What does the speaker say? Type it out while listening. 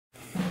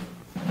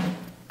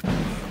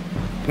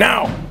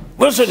Now,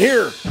 listen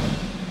here,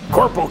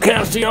 Corporal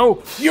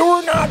Casio, you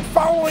are not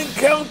following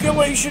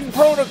calculation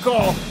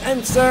protocol.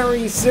 I'm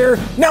sorry, sir.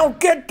 Now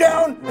get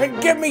down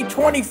and give me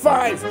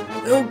 25.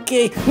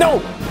 Okay.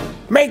 No,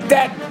 make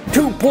that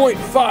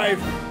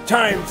 2.5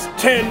 times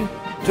 10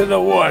 to the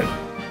 1.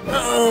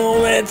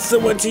 Oh, that's so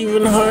much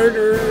even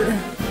harder.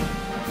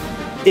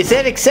 Is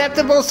that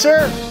acceptable,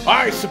 sir?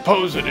 I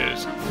suppose it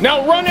is.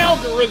 Now run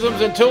algorithms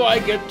until I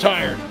get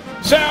tired.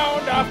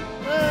 Sound off.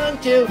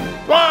 1, 2,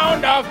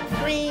 Sound off.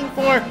 3,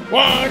 4,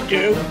 1,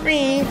 2,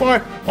 3, 4.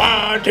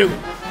 1, 2,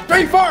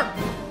 3, 4.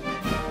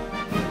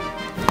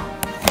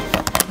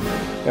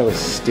 That was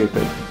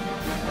stupid.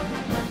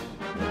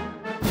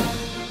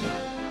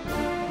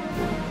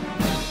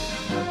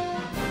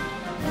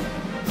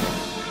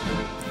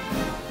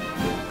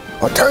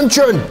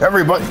 Attention,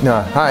 everybody!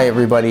 No, hi,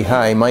 everybody.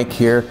 Hi, Mike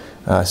here.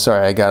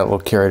 Sorry, I got a little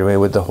carried away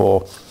with the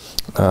whole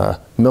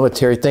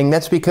military thing.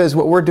 That's because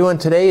what we're doing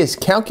today is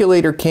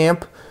calculator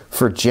camp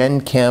for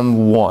Gen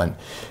Chem 1.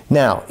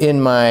 Now, in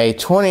my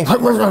 20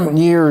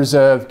 years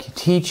of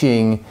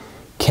teaching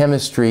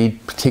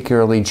chemistry,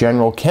 particularly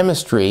general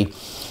chemistry,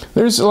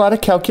 there's a lot of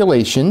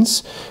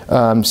calculations.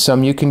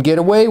 Some you can get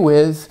away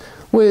with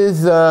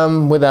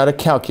without a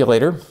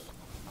calculator.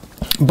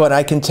 But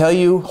I can tell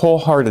you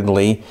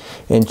wholeheartedly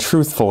and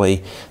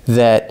truthfully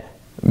that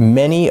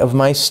many of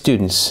my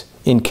students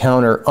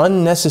encounter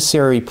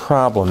unnecessary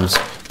problems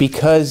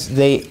because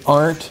they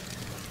aren't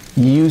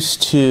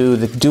used to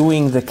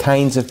doing the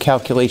kinds of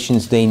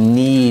calculations they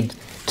need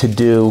to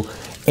do,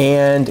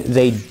 and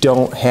they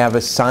don't have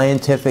a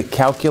scientific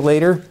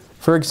calculator,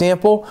 for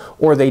example,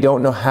 or they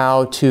don't know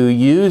how to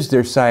use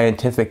their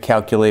scientific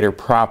calculator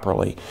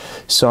properly.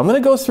 So I'm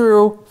going to go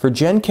through, for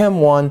Gen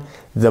Chem 1,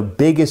 the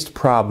biggest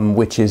problem,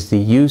 which is the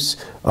use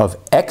of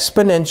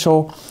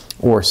exponential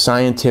or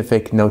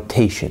scientific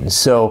notation.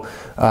 So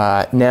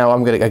now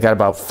I got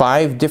about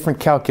 5 different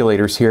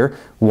calculators here.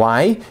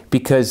 Why?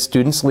 Because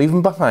students leave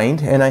them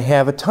behind, and I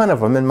have a ton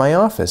of them in my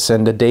office.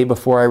 And the day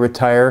before I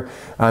retire,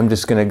 I'm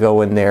just going to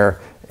go in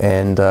there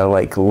and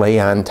like lay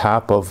on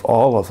top of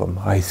all of them,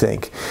 I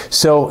think.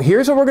 So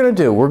here's what we're going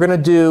to do. We're going to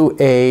do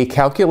a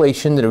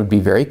calculation that would be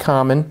very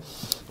common,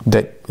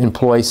 that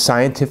employs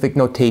scientific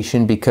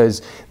notation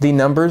because the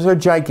numbers are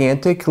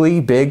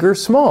gigantically big or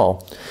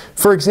small.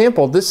 For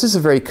example, this is a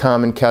very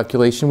common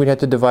calculation. We'd have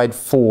to divide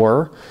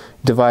 4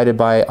 divided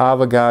by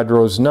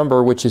Avogadro's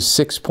number, which is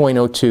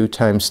 6.02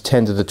 times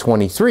 10 to the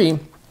 23,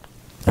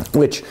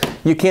 which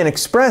you can't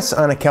express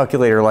on a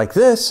calculator like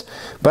this,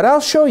 but I'll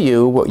show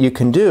you what you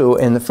can do.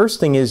 And the first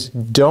thing is,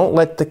 don't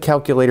let the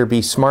calculator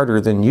be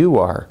smarter than you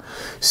are.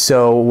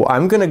 So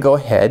I'm going to go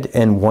ahead,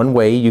 and one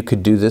way you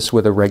could do this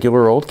with a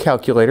regular old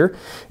calculator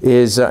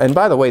is, and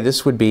by the way,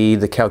 this would be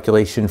the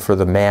calculation for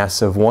the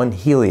mass of 1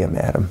 helium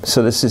atom.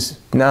 So this is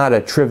not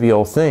a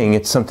trivial thing.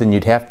 It's something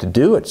you'd have to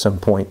do at some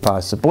point,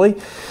 possibly.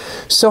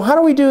 So how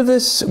do we do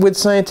this with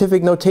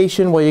scientific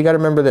notation? Well, you got to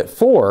remember that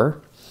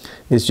 4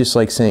 is just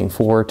like saying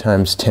 4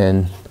 times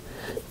 10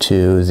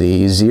 to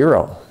the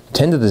 0.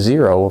 10 to the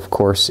 0, of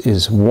course,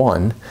 is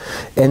 1.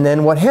 And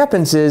then what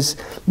happens is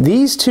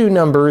these two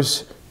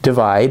numbers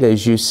divide,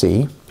 as you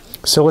see.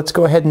 So let's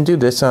go ahead and do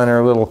this on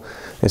our little,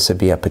 this would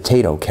be a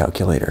potato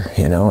calculator,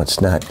 you know,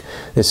 it's not,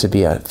 this would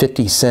be a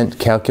 50-cent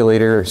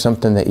calculator or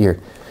something that your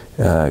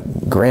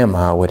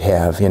grandma would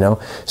have, you know.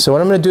 So what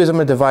I'm going to do is I'm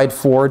going to divide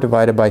 4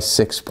 divided by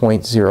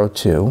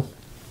 6.02.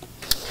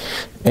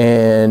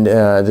 And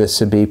this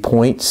would be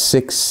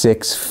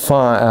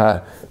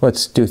 0.665,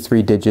 let's do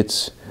 3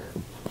 digits,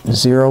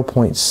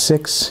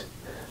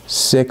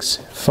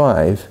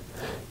 0.665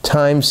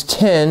 times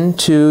 10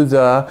 to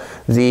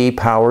the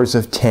powers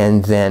of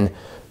 10, then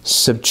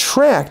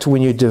subtract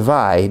when you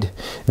divide.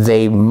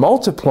 They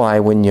multiply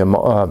when you,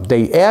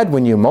 they add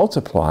when you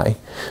multiply.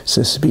 So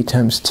this would be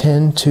times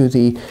 10 to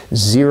the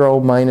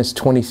 0 minus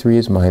 23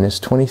 is minus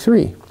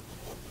 23.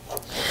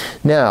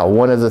 Now,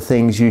 one of the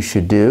things you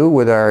should do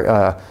with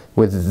our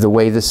with the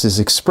way this is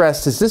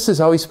expressed is this is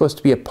always supposed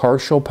to be a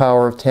partial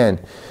power of 10,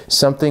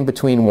 something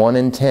between 1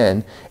 and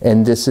 10,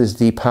 and this is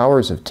the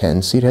powers of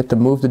 10. So you'd have to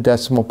move the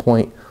decimal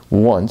point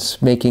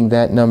once, making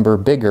that number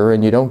bigger,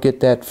 and you don't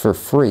get that for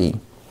free.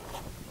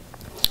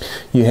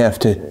 You have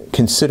to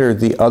consider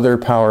the other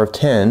power of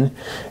 10,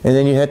 and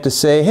then you have to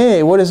say,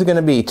 hey, what is it going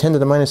to be? 10 to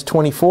the minus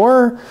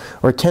 24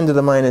 or 10 to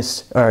the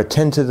minus, or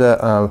 10 to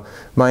the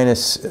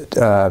minus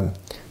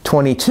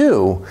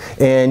 22,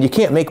 and you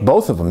can't make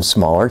both of them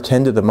smaller.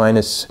 10 to the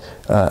minus,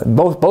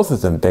 both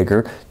of them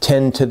bigger.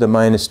 10 to the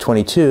minus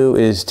 22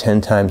 is 10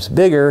 times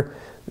bigger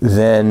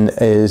than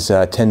is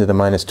 10 to the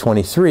minus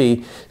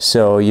 23.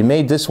 So you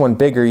made this one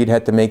bigger, you'd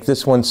have to make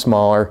this one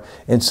smaller,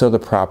 and so the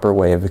proper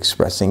way of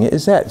expressing it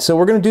is that. So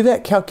we're going to do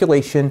that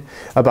calculation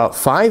about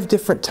 5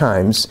 different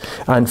times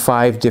on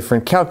 5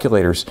 different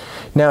calculators.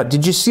 Now,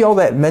 did you see all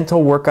that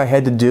mental work I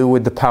had to do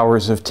with the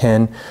powers of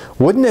 10?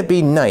 Wouldn't it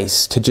be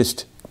nice to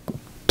just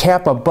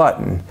tap a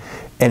button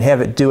and have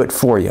it do it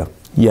for you?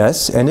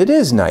 Yes, and it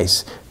is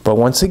nice, but But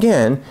once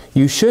again,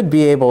 you should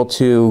be able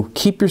to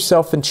keep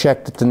yourself in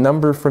check that the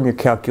number from your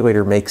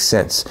calculator makes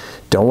sense.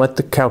 Don't let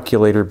the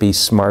calculator be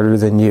smarter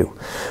than you.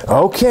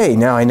 Okay,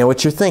 now I know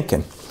what you're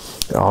thinking.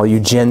 All you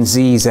Gen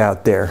Zs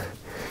out there.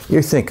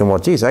 You're thinking, well,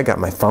 geez, I got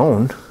my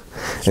phone.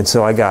 And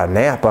so I got an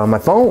app on my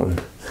phone.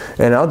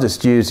 And I'll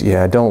just use,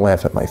 yeah, don't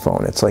laugh at my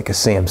phone. It's like a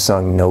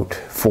Samsung Note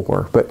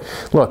 4. But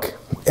look,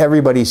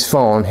 everybody's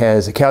phone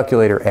has a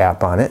calculator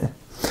app on it.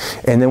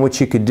 And then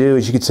what you could do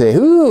is you could say,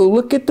 ooh,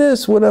 look at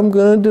this. What I'm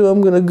going to do,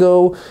 I'm going to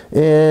go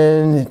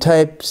and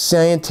type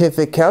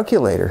scientific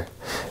calculator.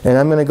 And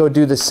I'm going to go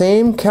do the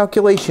same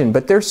calculation.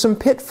 But there's some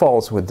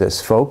pitfalls with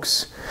this,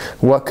 folks.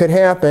 What could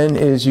happen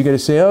is you're going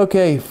to say,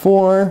 okay,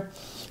 4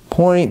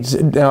 points.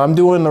 Now I'm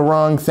doing the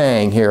wrong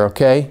thing here,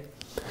 okay?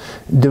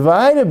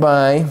 Divided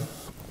by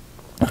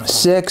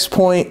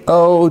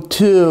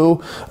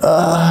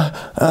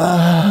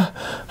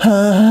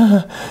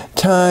 6.02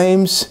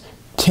 times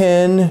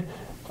 10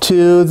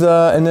 to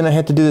the, and then I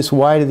have to do this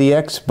y to the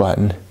x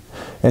button.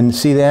 And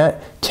see that?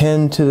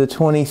 10 to the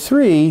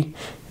 23,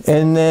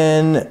 and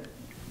then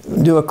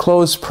do a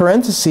close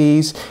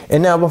parentheses.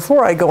 And now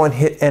before I go and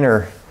hit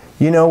enter,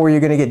 you know where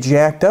you're going to get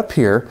jacked up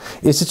here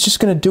is it's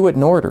just going to do it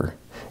in order.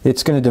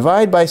 It's going to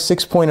divide by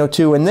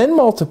 6.02 and then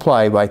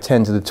multiply by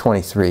 10 to the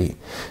 23.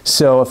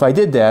 So if I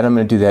did that, I'm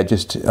going to do that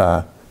just,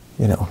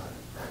 you know,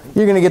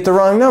 you're going to get the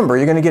wrong number.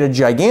 You're going to get a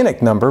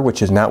gigantic number,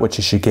 which is not what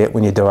you should get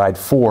when you divide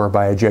 4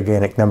 by a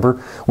gigantic number.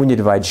 When you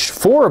divide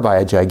 4 by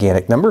a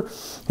gigantic number,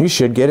 you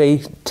should get a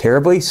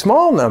terribly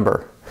small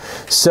number.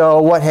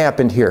 So what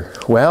happened here?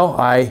 Well,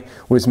 I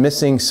was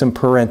missing some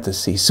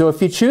parentheses. So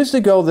if you choose to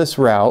go this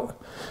route,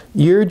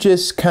 you're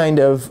just kind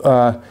of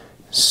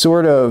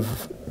sort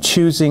of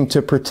choosing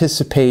to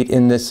participate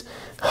in this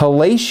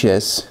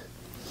hellacious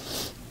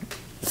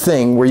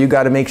thing where you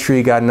got to make sure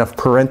you got enough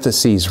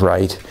parentheses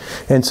right.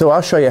 And so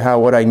I'll show you how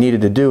what I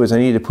needed to do is I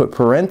needed to put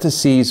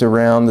parentheses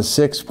around the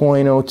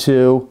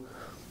 6.02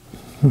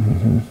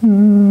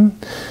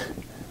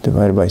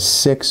 divided by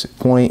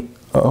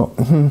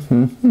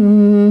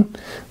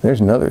 6.0.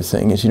 There's another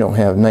thing is you don't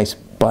have nice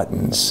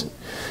buttons,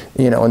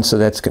 you know, and so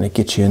that's going to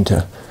get you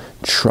into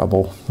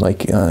trouble.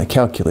 Like on a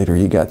calculator,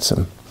 you got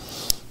some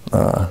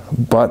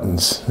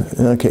buttons.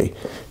 Okay,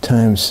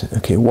 times,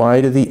 okay,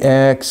 y to the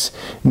x.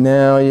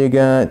 Now you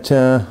got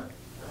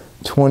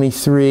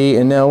 23,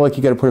 and now look,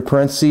 you got to put a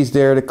parentheses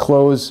there to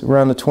close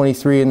around the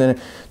 23, and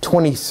then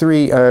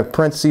 23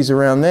 parentheses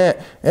around that,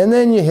 and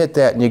then you hit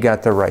that and you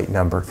got the right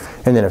number.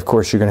 And then of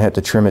course you're going to have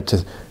to trim it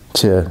to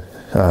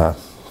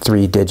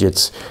 3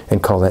 digits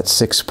and call that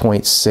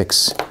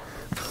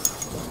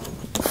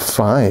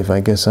 6.65,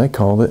 I guess I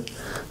called it.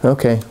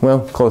 Okay,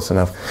 well, close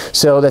enough.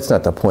 So that's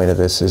not the point of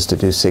this, is to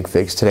do sig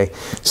figs today.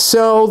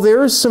 So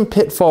there's some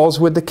pitfalls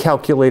with the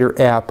calculator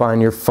app on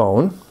your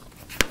phone,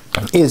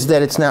 is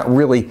that it's not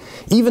really,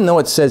 even though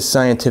it says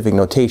scientific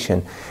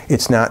notation,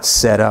 it's not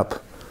set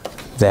up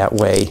that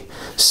way.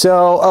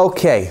 So,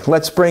 okay,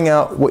 let's bring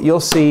out what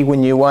you'll see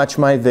when you watch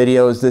my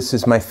videos. This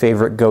is my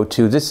favorite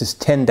go-to. This is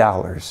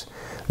 $10.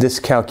 This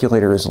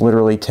calculator is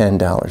literally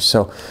 $10.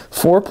 So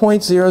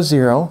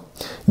 4.00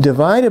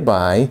 divided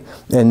by,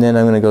 and then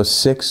I'm going to go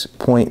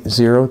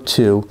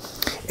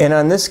 6.02. And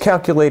on this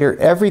calculator,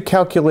 every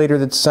calculator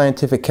that's a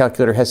scientific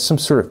calculator has some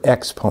sort of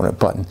exponent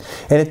button.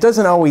 And it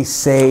doesn't always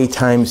say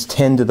times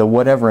 10 to the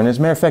whatever. And as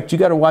a matter of fact, you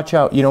got to watch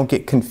out you don't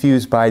get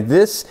confused by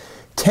this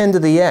 10 to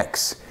the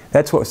x.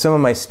 That's what some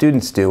of my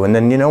students do. And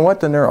then you know what?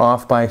 Then they're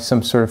off by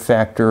some sort of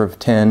factor of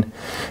 10.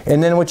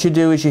 And then what you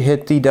do is you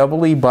hit the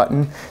double E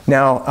button.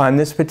 Now on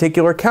this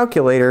particular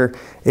calculator,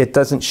 it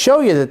doesn't show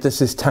you that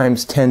this is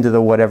times 10 to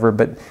the whatever,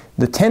 but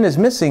the 10 is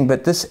missing,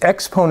 but this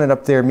exponent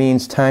up there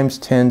means times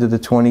 10 to the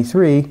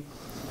 23.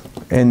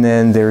 And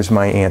then there's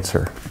my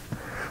answer.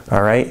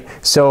 All right,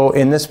 so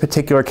in this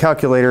particular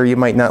calculator, you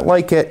might not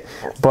like it,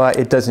 but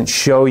it doesn't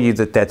show you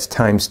that that's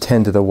times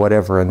 10 to the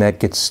whatever, and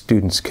that gets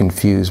students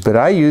confused. But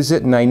I use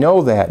it, and I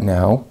know that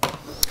now.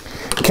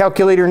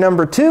 Calculator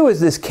number 2 is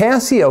this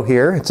Casio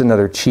here. It's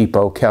another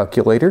cheapo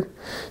calculator.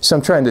 So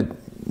I'm trying to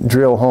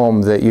drill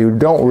home that you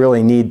don't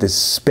really need to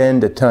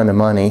spend a ton of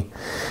money.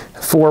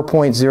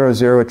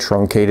 4.00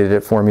 truncated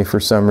it for me for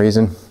some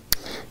reason.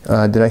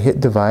 Did I hit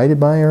divided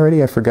by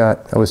already? I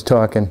forgot. I was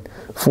talking.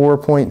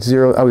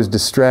 4.0, I was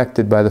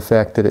distracted by the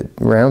fact that it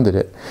rounded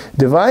it.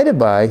 Divided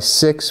by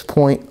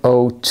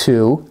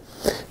 6.02.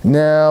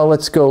 Now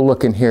let's go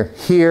look in here.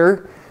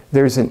 Here,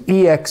 there's an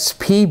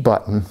EXP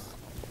button.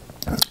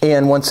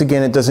 And once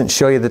again, it doesn't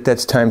show you that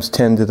that's times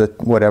 10 to the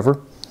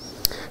whatever.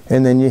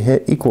 And then you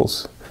hit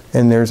equals.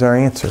 And there's our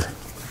answer.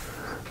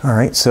 All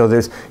right, so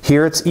there's,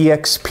 here it's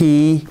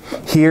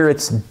EXP, here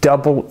it's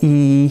double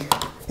E.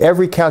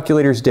 Every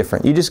calculator is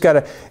different. You just got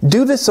to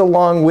do this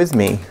along with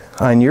me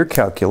on your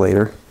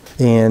calculator,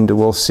 and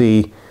we'll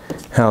see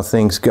how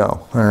things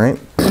go. All right.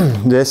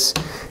 This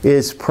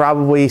is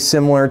probably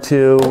similar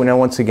to, now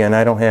once again,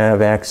 I don't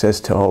have access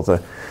to all the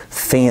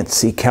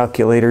fancy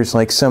calculators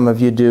like some of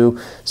you do.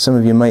 Some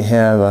of you might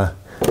have a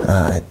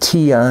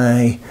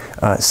TI.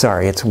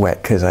 Sorry, it's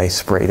wet because I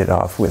sprayed it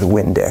off with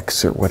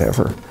Windex or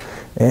whatever.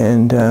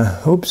 And,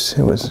 oops,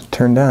 it was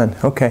turned on.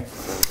 Okay.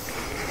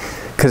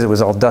 Because it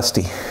was all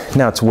dusty.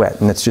 Now it's wet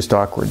and it's just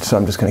awkward, so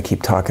I'm just going to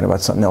keep talking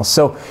about something else.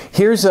 So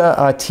here's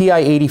a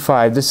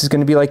TI-85. This is going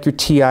to be like your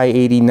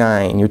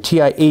TI-89, your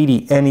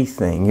TI-80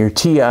 anything, your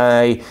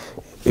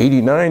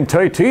TI-89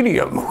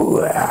 titanium.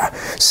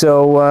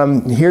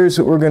 So here's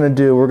what we're going to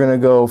do. We're going to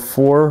go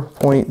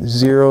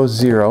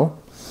 4.00,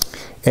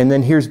 and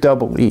then here's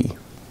double E.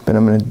 But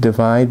I'm going to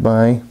divide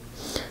by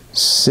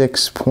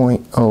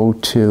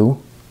 6.02.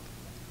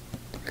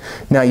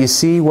 Now you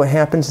see what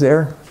happens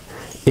there?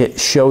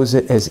 It shows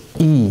it as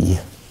E.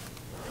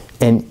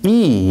 And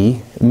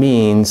E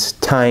means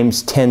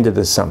times 10 to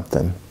the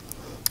something.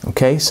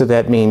 Okay, so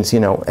that means,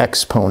 you know,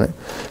 exponent.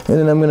 And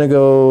then I'm going to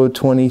go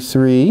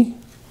 23.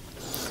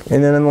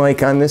 And then I'm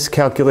like, on this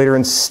calculator,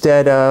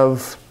 instead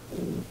of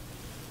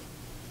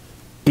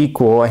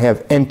equal, I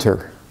have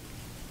enter.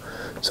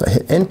 So I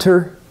hit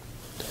enter,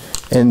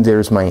 and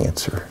there's my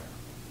answer.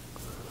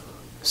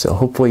 So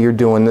hopefully you're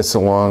doing this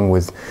along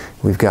with,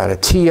 we've got a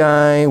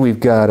TI, we've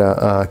got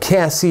a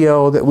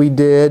Casio that we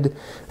did,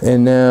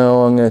 and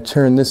now I'm going to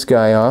turn this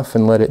guy off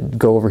and let it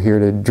go over here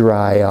to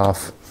dry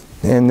off.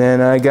 And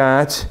then I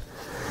got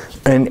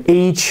an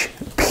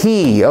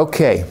HP.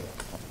 Okay.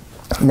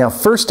 Now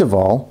first of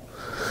all,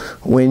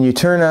 when you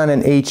turn on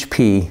an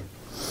HP,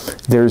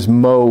 there's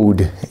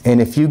mode.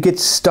 And if you get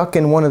stuck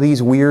in one of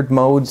these weird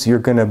modes, you're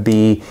going to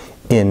be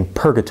in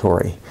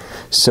purgatory.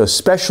 So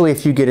especially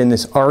if you get in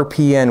this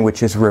RPN,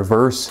 which is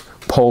reverse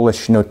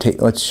Polish notation.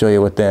 Let's show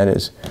you what that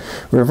is.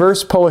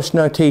 Reverse Polish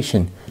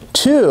notation.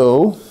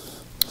 2,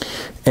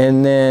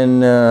 and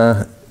then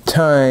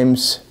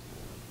times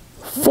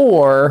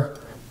 4,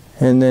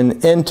 and then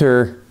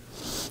enter.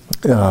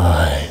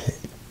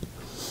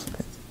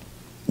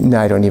 No,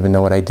 I don't even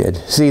know what I did.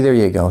 See, there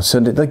you go. So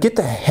to get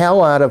the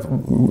hell out of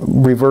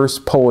reverse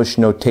Polish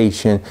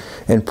notation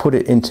and put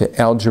it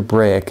into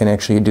algebraic, and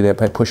actually you do that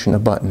by pushing a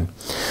button.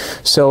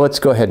 So let's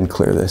go ahead and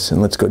clear this,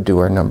 and let's go do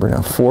our number now.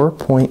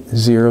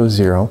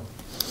 4.00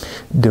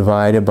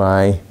 divided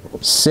by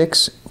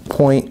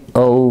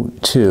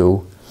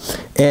 6.02.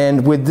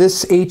 And with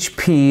this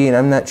HP, and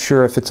I'm not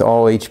sure if it's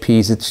all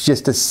HPs, it's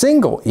just a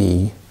single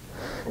E.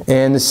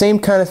 And the same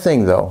kind of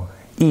thing though,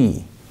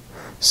 E.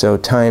 So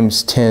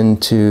times 10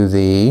 to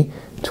the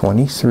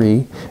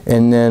 23,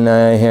 and then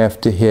I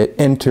have to hit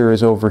enter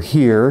is over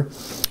here,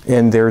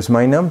 and there's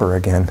my number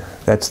again.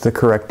 That's the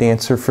correct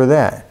answer for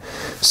that.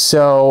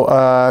 So,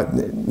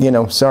 you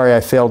know, sorry I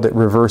failed at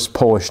reverse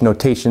Polish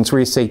notations where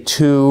you say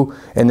 2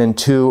 and then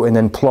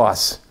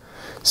plus.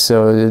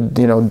 So,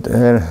 you know,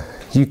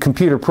 you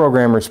computer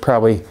programmers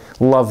probably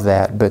love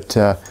that, but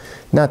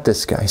not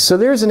this guy. So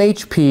there's an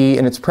HP,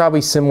 and it's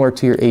probably similar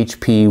to your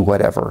HP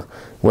whatever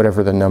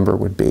the number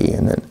would be,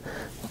 and then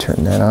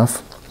turn that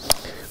off.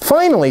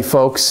 Finally,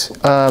 folks,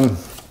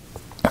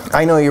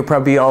 I know you're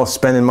probably all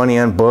spending money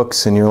on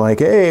books, and you're like,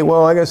 hey,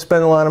 well, I got to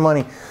spend a lot of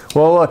money.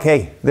 Well, look,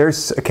 hey,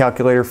 there's a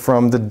calculator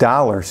from the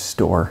dollar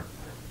store.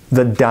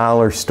 The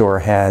dollar store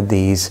had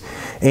these,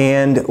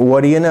 and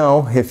what do you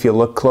know? If you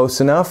look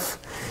close enough,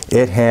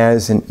 it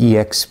has an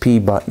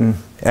EXP button,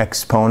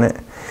 exponent.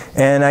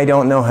 And I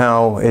don't know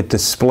how it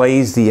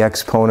displays the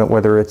exponent,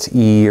 whether it's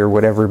E or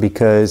whatever,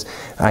 because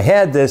I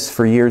had this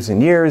for years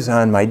and years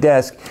on my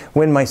desk.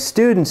 When my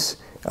students,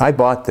 I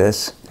bought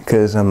this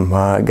because I'm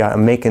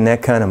making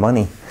that kind of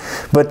money.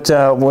 But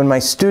when my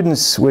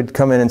students would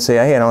come in and say,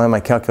 hey, I don't have my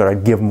calculator,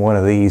 I'd give them one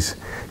of these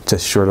to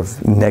sort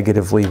of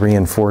negatively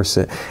reinforce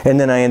it. And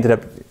then I ended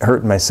up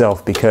hurting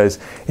myself because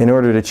in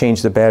order to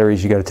change the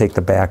batteries, you got to take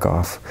the back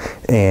off.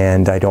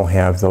 And I don't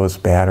have those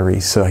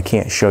batteries, so I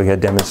can't show you a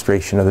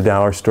demonstration of the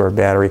dollar store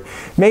battery.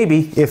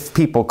 Maybe if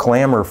people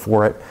clamor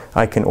for it,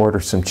 I can order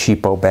some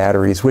cheapo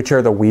batteries, which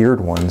are the weird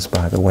ones,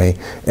 by the way,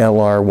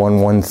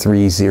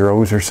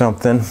 LR1130s or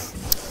something.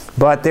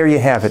 But there you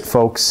have it,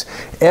 folks.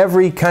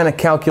 Every kind of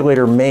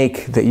calculator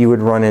make that you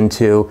would run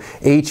into,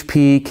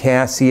 HP,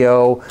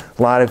 Casio,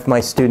 a lot of my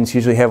students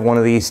usually have one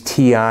of these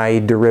TI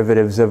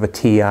derivatives of a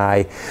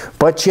TI.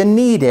 But you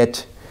need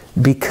it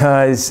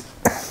because,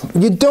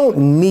 you don't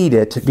need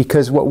it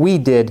because what we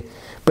did,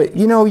 but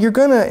you know, you're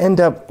going to end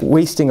up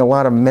wasting a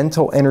lot of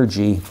mental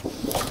energy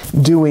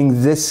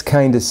doing this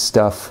kind of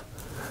stuff.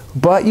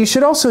 But you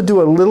should also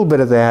do a little bit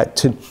of that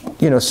to,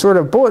 you know, sort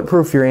of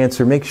bulletproof your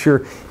answer. Make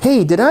sure,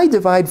 hey, did I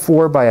divide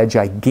 4 by a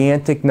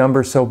gigantic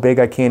number so big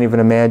I can't even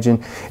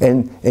imagine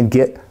and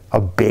get a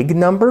big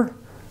number?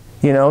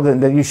 You know,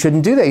 then you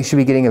shouldn't do that. You should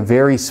be getting a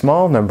very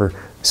small number,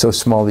 so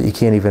small that you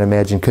can't even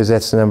imagine, because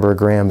that's the number of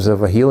grams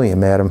of a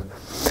helium atom.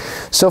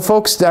 So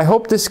folks, I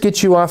hope this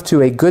gets you off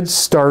to a good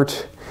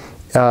start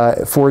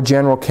for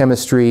general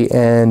chemistry,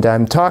 and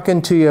I'm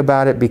talking to you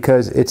about it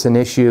because it's an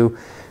issue.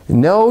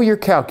 Know your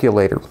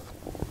calculator.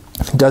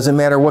 Doesn't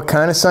matter what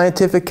kind of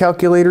scientific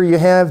calculator you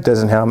have,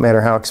 doesn't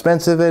matter how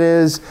expensive it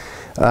is.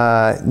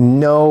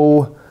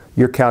 Know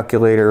your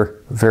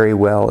calculator very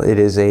well. It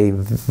is a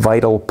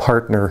vital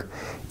partner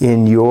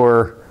in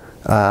your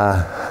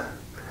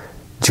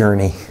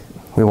journey.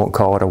 we won't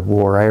call it a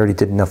war. I already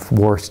did enough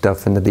war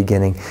stuff in the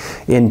beginning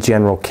in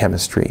general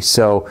chemistry.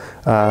 So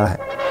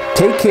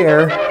take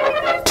care,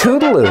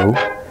 toodaloo,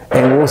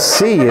 and we'll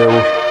see you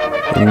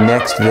in the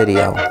next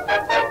video.